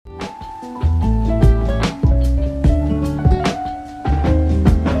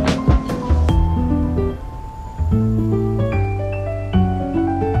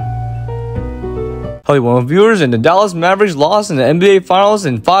Hollywood viewers, and the Dallas Mavericks lost in the NBA Finals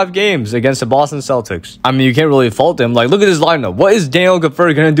in 5 games against the Boston Celtics. I mean, you can't really fault them. Like, look at this lineup. What is Daniel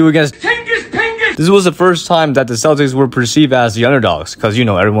Gafford gonna do against This was the first time that the Celtics were perceived as the underdogs, because, you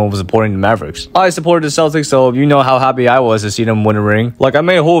know, everyone was supporting the Mavericks. I supported the Celtics, so you know how happy I was to see them win a ring. Like, I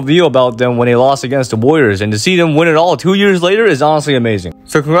made a whole video about them when they lost against the Warriors, and to see them win it all 2 years later is honestly amazing.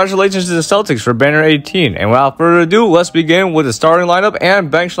 So congratulations to the Celtics for banner 18, and without further ado, let's begin with the starting lineup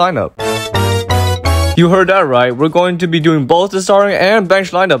and bench lineup. You heard that right, we're going to be doing both the starting and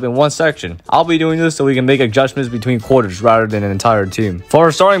bench lineup in one section. I'll be doing this so we can make adjustments between quarters rather than an entire team. For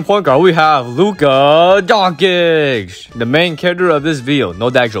our starting point guard, we have Luka Doncic, the main character of this video. No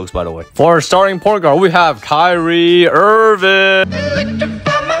dad jokes, by the way. For our starting point guard, we have Kyrie Irving.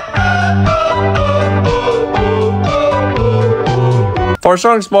 For our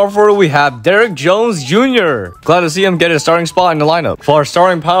starting small forward, we have Derrick Jones Jr. Glad to see him get a starting spot in the lineup. For our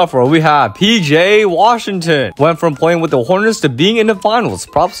starting power forward, we have PJ Washington. Went from playing with the Hornets to being in the finals.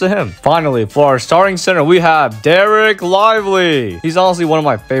 Props to him. Finally, for our starting center, we have Derek Lively. He's honestly one of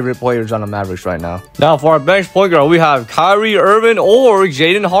my favorite players on the Mavericks right now. Now, for our bench point guard, we have Kyrie Irving or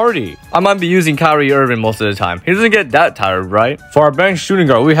Jaden Hardy. I might be using Kyrie Irving most of the time. He doesn't get that tired, right? For our bench shooting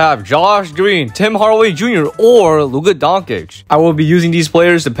guard, we have Josh Green, Tim Hardaway Jr. or Luka Doncic. I will be using these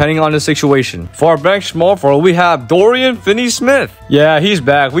players depending on the situation. For our bench small forward, we have Dorian Finney-Smith. Yeah, he's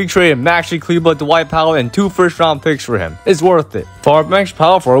back. We traded Maxi Kleber, Dwight Powell, and 2 first-round picks for him. It's worth it. For our bench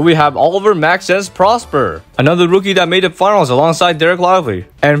power forward, we have Oliver Maxence Prosper, another rookie that made the finals alongside Derek Lively.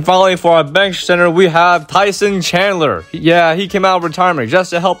 And finally, for our bench center, we have Tyson Chandler. Yeah, he came out of retirement just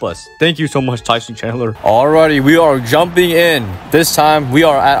to help us. Thank you so much, Tyson Chandler. Alrighty, we are jumping in. This time, we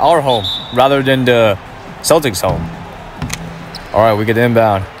are at our home rather than the Celtics' home. Alright, we get the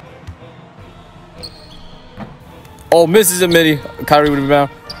inbound. Oh, misses a midi. Kyrie with the rebound.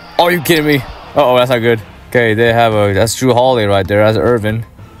 Oh, you kidding me? Uh-oh, that's not good. Okay, they have a... That's Drew Holiday right there. That's Irvin.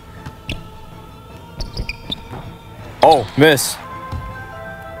 Oh, miss.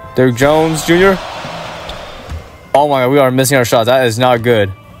 Derrick Jones Jr. Oh my god, we are missing our shots. That is not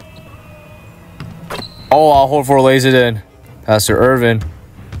good. Oh, Al Horford lays it in. That's Sir Irvin.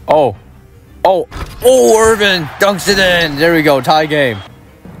 Oh. Oh. Oh, Irvin dunks it in. There we go. Tie game.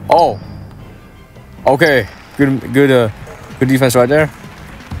 Oh. Okay. Good defense right there.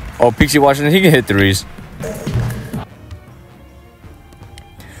 Oh, Pixie Washington. He can hit threes.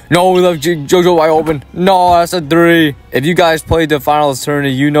 No, we left JoJo wide open. No, that's a 3. If you guys played the finals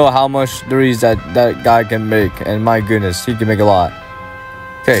tournament, you know how much threes that guy can make. And my goodness, he can make a lot.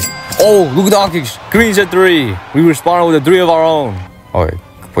 Okay. Oh, Luka Doncic. Green's a 3. We responded with a 3 of our own. Okay.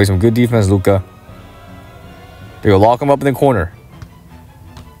 Play some good defense, Luka. There you go. Lock him up in the corner.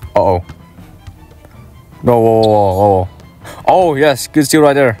 Uh-oh. No, whoa. Oh, yes. Good steal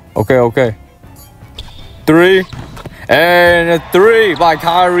right there. Okay. 3. And a 3 by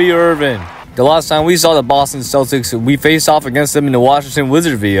Kyrie Irving. The last time we saw the Boston Celtics, we faced off against them in the Washington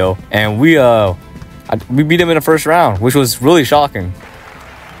Wizards video. And we beat them in the first round, which was really shocking.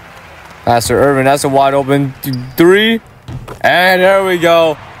 That's Sir Irving. That's a wide open 3. And there we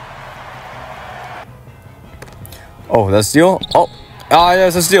go. Oh, that's steal. Oh,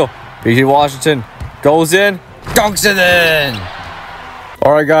 yes, a steal. PJ Washington goes in, dunks it in.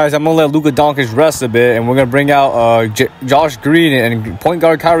 All right, guys, I'm gonna let Luka Doncic rest a bit, and we're gonna bring out Josh Green and point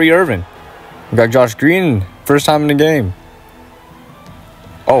guard Kyrie Irving. We got Josh Green, first time in the game.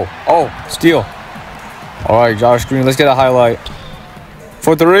 Oh, steal. All right, Josh Green, let's get a highlight.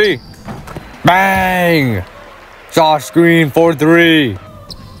 For 3. Bang! Josh Green for 3.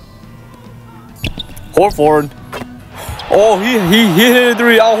 Horford. Oh, he hit a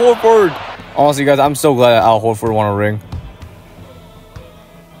 3. Al Horford. Honestly, guys, I'm so glad that Al Horford won a ring.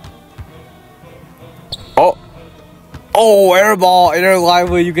 Oh, air ball. Inner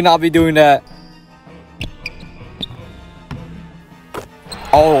Lively. You cannot be doing that.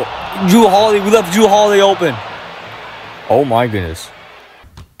 Oh, Drew Holiday. We left Drew Holiday open. Oh, my goodness.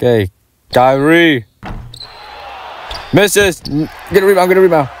 Okay. Kyrie. Misses. Get a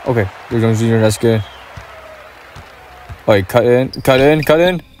rebound. Okay. Derrick Jones Jr. That's good. Wait, cut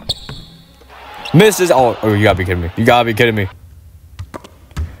in. Misses. Oh, you gotta be kidding me.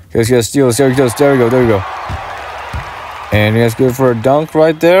 Okay, let's get a steal. There we go. And that's good for a dunk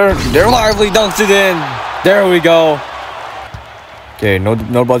right there. They're Lively dunks it in. There we go. Okay,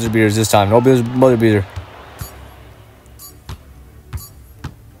 no buzzer beaters this time. No buzzer beater.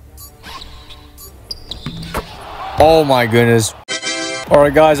 Oh my goodness.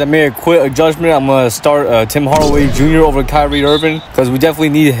 Alright guys, I made a quick adjustment. I'm going to start Tim Hardaway Jr. over Kyrie Irving, because we definitely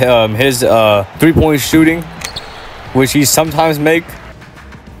need his 3-point shooting, which he sometimes make.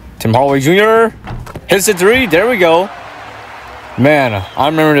 Tim Hardaway Jr. Hits the three. There we go. Man, I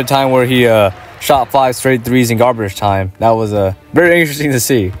remember the time where he shot 5 straight threes in garbage time. That was very interesting to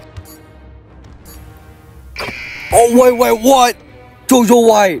see. Oh, wait, what? JoJo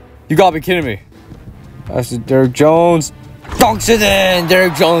White. You gotta be kidding me. That's Derrick Jones. Dunks it in.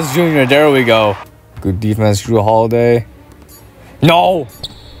 Derrick Jones Jr. There we go. Good defense, Drew Holiday. No.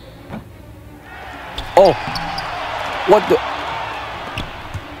 Oh. What the?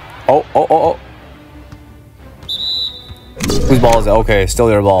 Oh. Whose ball is that? Okay, still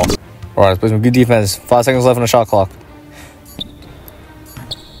their ball. Alright, let's play some good defense. 5 seconds left on the shot clock.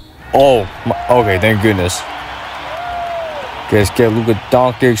 Oh, okay, thank goodness. Okay, let's get Luka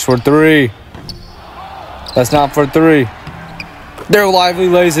Doncic for 3. That's not for 3. They're lively,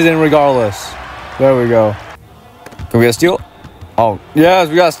 lays it in regardless. There we go. Can we get a steal? Oh, yes,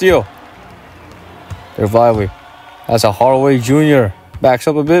 we got a steal. They're lively. That's a Hardaway Jr. Backs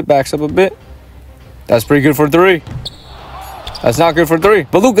up a bit. That's pretty good for 3. That's not good for 3.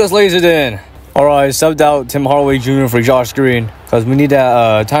 But Lucas lays it in. Alright, subbed out Tim Hardaway Jr. for Josh Green. Because we need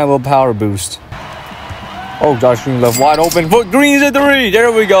that tiny little power boost. Oh, Josh Green left wide open. But Green's at 3.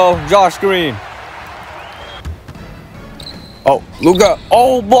 There we go. Josh Green. Oh, Luka.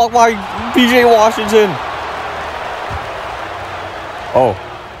 Oh, blocked by PJ Washington. Oh,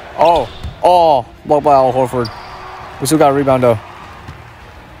 blocked by Al Horford. We still got a rebound though.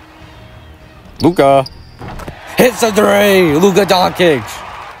 Luka hits a 3. Luka Doncic.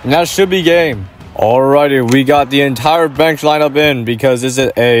 And that should be game. Alrighty, we got the entire bench lineup in because this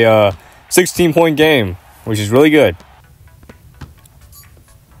is a 16-point game, which is really good.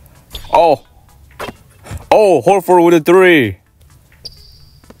 Oh, Horford with a 3.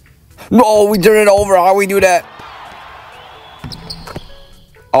 No, we turn it over. How we do that?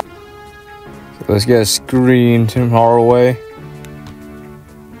 Oh. Let's get a screen. Tim Hardaway.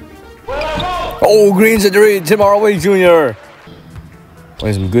 Oh, Green's a 3. Tim Hardaway Jr.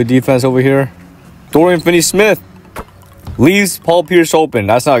 Playing some good defense over here. Dorian Finney-Smith leaves Paul Pierce open.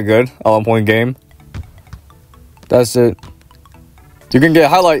 That's not good. 11-point game. That's it. You can get a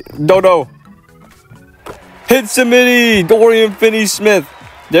highlight. Dodo. Hits the midi. Dorian Finney-Smith.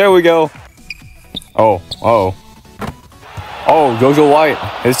 There we go. Oh, JoJo White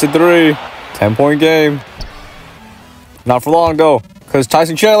hits the 3. 10-point game. Not for long though, because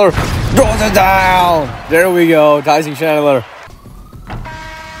Tyson Chandler throws it down. There we go, Tyson Chandler.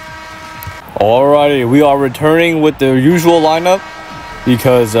 Alrighty, we are returning with the usual lineup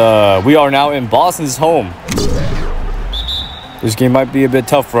because we are now in Boston's home. This game might be a bit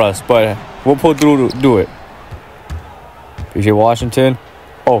tough for us, but we'll pull through to do it. PJ Washington.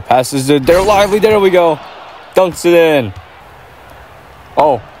 Oh, passes it. They're lively. There we go. Dunks it in.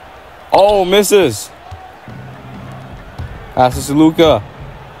 Oh, misses. Passes to Luka.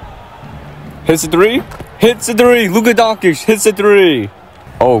 Hits the 3. Hits the 3. Luka Doncic hits the 3.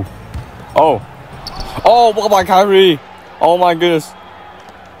 Oh, what about Kyrie? Oh my goodness.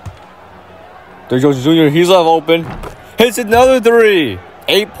 Derrick Jones Jr. He's left open. Hits another 3.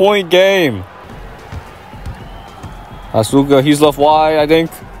 8-point game. That's Luka. He's left wide, I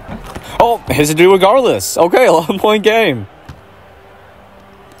think. Oh, hits a 3 regardless. Okay, 11-point game.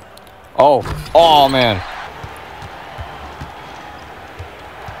 Oh man.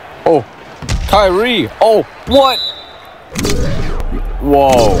 Oh, Kyrie. Oh, what?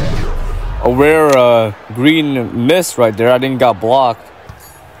 Whoa. A rare green miss right there. I think got blocked.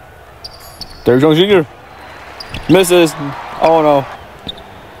 Derrick Jones Jr. misses. Oh no.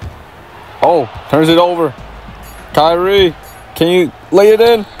 Oh, turns it over. Kyrie, can you lay it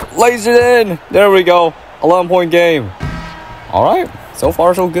in? Lays it in. There we go. 11-point game. All right. So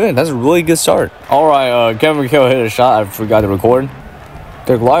far, so good. That's a really good start. All right. Kevin McHale hit a shot. I forgot to record.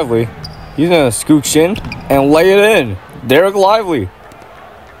 Derek Lively. He's going to scooch in and lay it in. Derek Lively.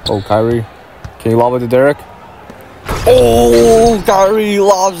 Oh, Kyrie. Can you lob it to Derek? Oh, Kyrie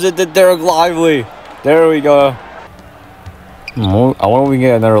lobs it to Derek Lively. There we go. I wonder if we can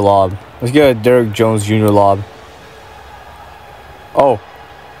get another lob. Let's get a Derrick Jones Jr. lob.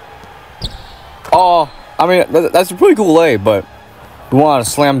 Oh, I mean, that's a pretty cool lay, but we want a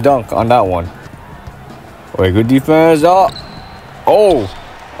slam dunk on that one. Wait, good defense. Oh,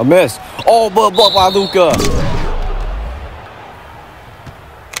 a miss. Oh, but by Luka.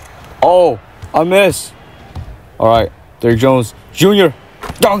 Oh, a miss. All right, Derrick Jones Jr.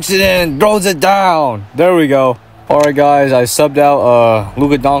 dunks it in, throws it down. There we go. All right, guys, I subbed out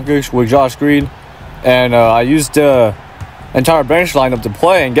Luka Doncic with Josh Green, and I used the entire bench lineup to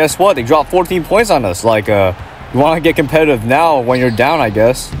play, and guess what? They dropped 14 points on us. Like, you want to get competitive now when you're down, I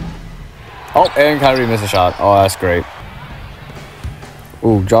guess. Oh, and Kyrie missed a shot. Oh, that's great.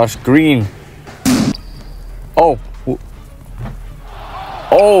 Ooh, Josh Green. Oh.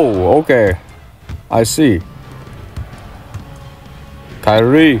 Oh, okay. I see.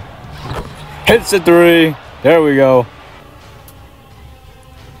 Kyrie hits the three. There we go.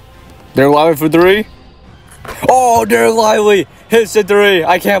 Derek Lively for three. Oh, Derek Lively hits the three.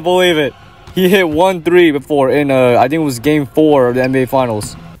 I can't believe it. He hit 1-3 before in I think it was game 4 of the NBA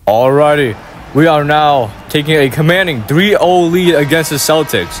Finals. Alrighty, we are now taking a commanding 3-0 lead against the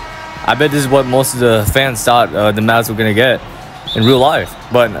Celtics. I bet this is what most of the fans thought the Mavs were gonna get in real life,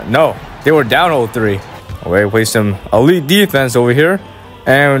 but no, they were down 0-3. Okay, play some elite defense over here,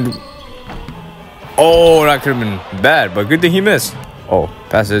 and oh, that could have been bad, but good thing he missed. Oh,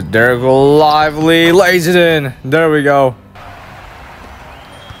 passes Derek Lively, lays it in. There we go.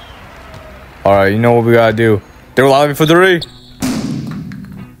 All right, you know what we gotta do. Derek Lively for three.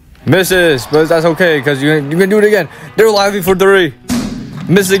 Misses, but that's okay because you can do it again. Derek Lively for three.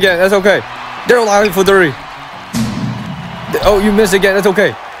 Miss again. That's okay. Derek Lively for three. Oh, you missed again. That's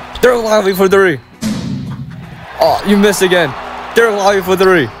okay. Derek Lively for three. Oh, you missed again. Derek Lively for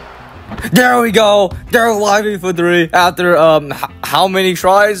three. There we go. Derek Lively for three. After how many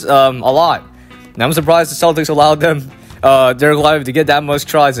tries? A lot. And I'm surprised the Celtics allowed them Derek Lively to get that much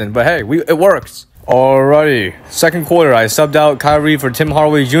tries in. But hey, it works. Alrighty. Second quarter, I subbed out Kyrie for Tim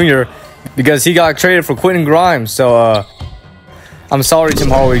Hardaway Jr. because he got traded for Quentin Grimes. So I'm sorry, Tim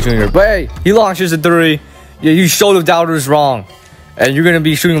Hardaway Jr. But hey, he launches a three. Yeah, you showed the doubters wrong. And you're gonna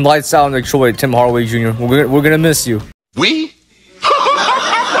be shooting lights out in Detroit, Tim Hardaway Jr. We're gonna miss you. We?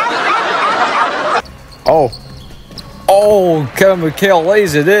 Oh, Kevin McHale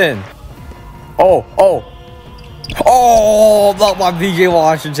lays it in. Oh, blocked by PJ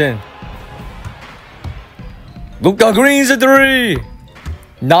Washington. Luka Green's a three.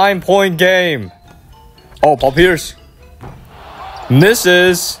 9-point game. Oh, Papyrus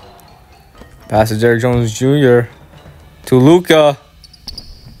misses. Passes Derek Jones Jr. to Luka.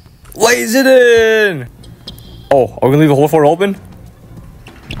 Lays it in. Oh, are we gonna leave a hole for open?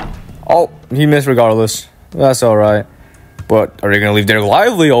 Oh, he missed regardless. That's alright. But are they gonna leave Derek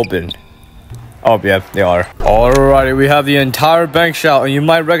Lively open? Oh, yeah, they are. Alrighty, we have the entire bench shout, and you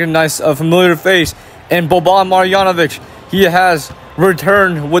might recognize a familiar face in Boban Marjanovic. He has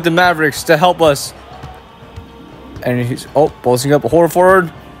returned with the Mavericks to help us. And he's posting up a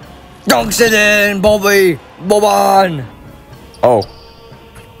Horford. Dunks it in, Boban. Oh,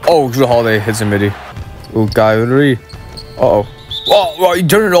 Drew Holiday hits a midi. Ooh, Kyrie. Oh, you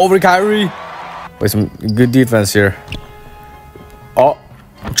turn it over to Kyrie. Play some good defense here. Oh,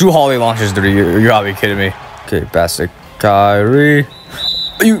 Drew Holiday launches three. You gotta be kidding me. Okay, pass to Kyrie.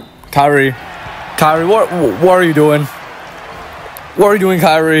 Kyrie, what are you doing? What are you doing,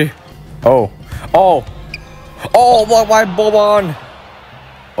 Kyrie? Oh, blocked by Boban.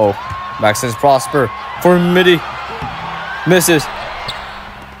 Oh, Maxence Prosper for midi. Misses.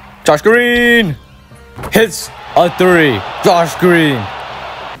 Josh Green hits a three. Josh Green.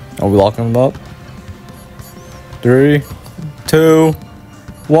 Are we locking him up? 3, 2,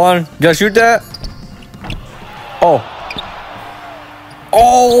 1. You gotta shoot that. Oh,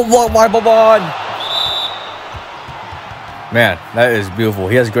 blocked by Boban. Man, that is beautiful.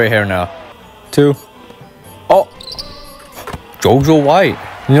 He has gray hair now. 2. Oh, JoJo White.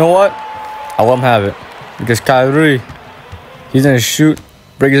 You know what? I'll let him have it. Because Kyrie, he's gonna shoot,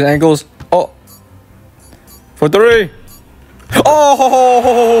 break his ankles. Oh, for 3.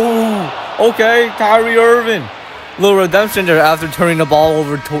 Oh, okay. Kyrie Irving. Little redemption there after turning the ball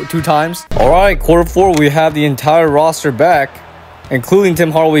over two times. Alright, quarter 4, we have the entire roster back, including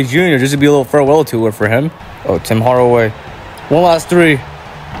Tim Hardaway Jr. Just to be a little farewell tour for him. Oh, Tim Hardaway. One last 3.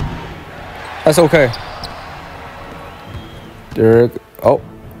 That's okay. Derek. Oh.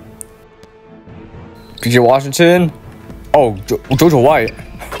 PJ Washington. Oh, JoJo White.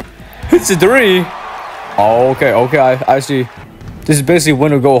 Hits a 3. Oh, okay, I see. This is basically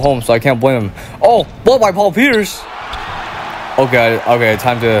win or go home, so I can't blame him. Oh, blocked by Paul Pierce. Okay,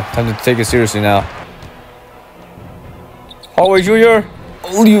 time to take it seriously now. Hardaway Jr.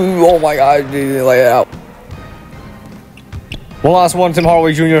 Oh my God, lay it out. One last one, Tim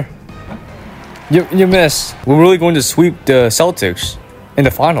Hardaway Jr. You missed. We're really going to sweep the Celtics in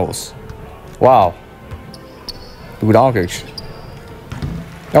the finals. Wow. Luka Doncic.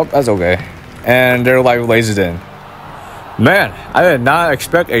 Nope, that's okay. And they're like lays it in. Man, I did not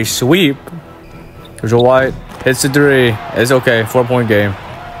expect a sweep. JoJo White hits the 3. It's okay. 4-point game.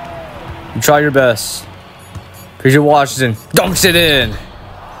 You try your best. PJ Washington dunks it in.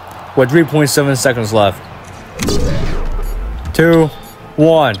 With 3.7 seconds left. 2,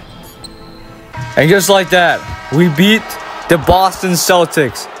 1. And just like that, we beat the Boston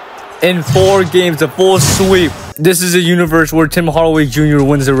Celtics In 4 games, a full sweep. This is a universe where Tim Hardaway Jr.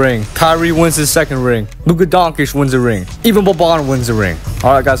 wins a ring. Kyrie wins his 2nd ring. Luka Doncic wins a ring. Even Boban wins a ring.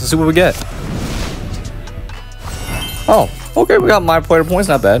 Alright guys, let's see what we get. Oh, okay, we got my player points,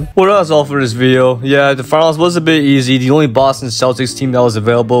 not bad. Well, that's all for this video. Yeah, the finals was a bit easy. The only Boston Celtics team that was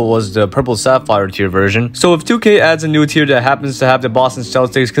available was the Purple Sapphire tier version. So if 2K adds a new tier that happens to have the Boston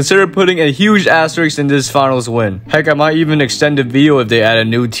Celtics, consider putting a huge asterisk in this finals win. Heck, I might even extend the video if they add a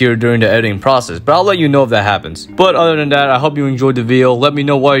new tier during the editing process, but I'll let you know if that happens. But other than that, I hope you enjoyed the video. Let me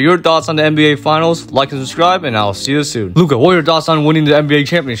know what are your thoughts on the NBA finals. Like and subscribe, and I'll see you soon. Luka, what are your thoughts on winning the NBA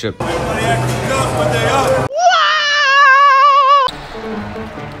championship?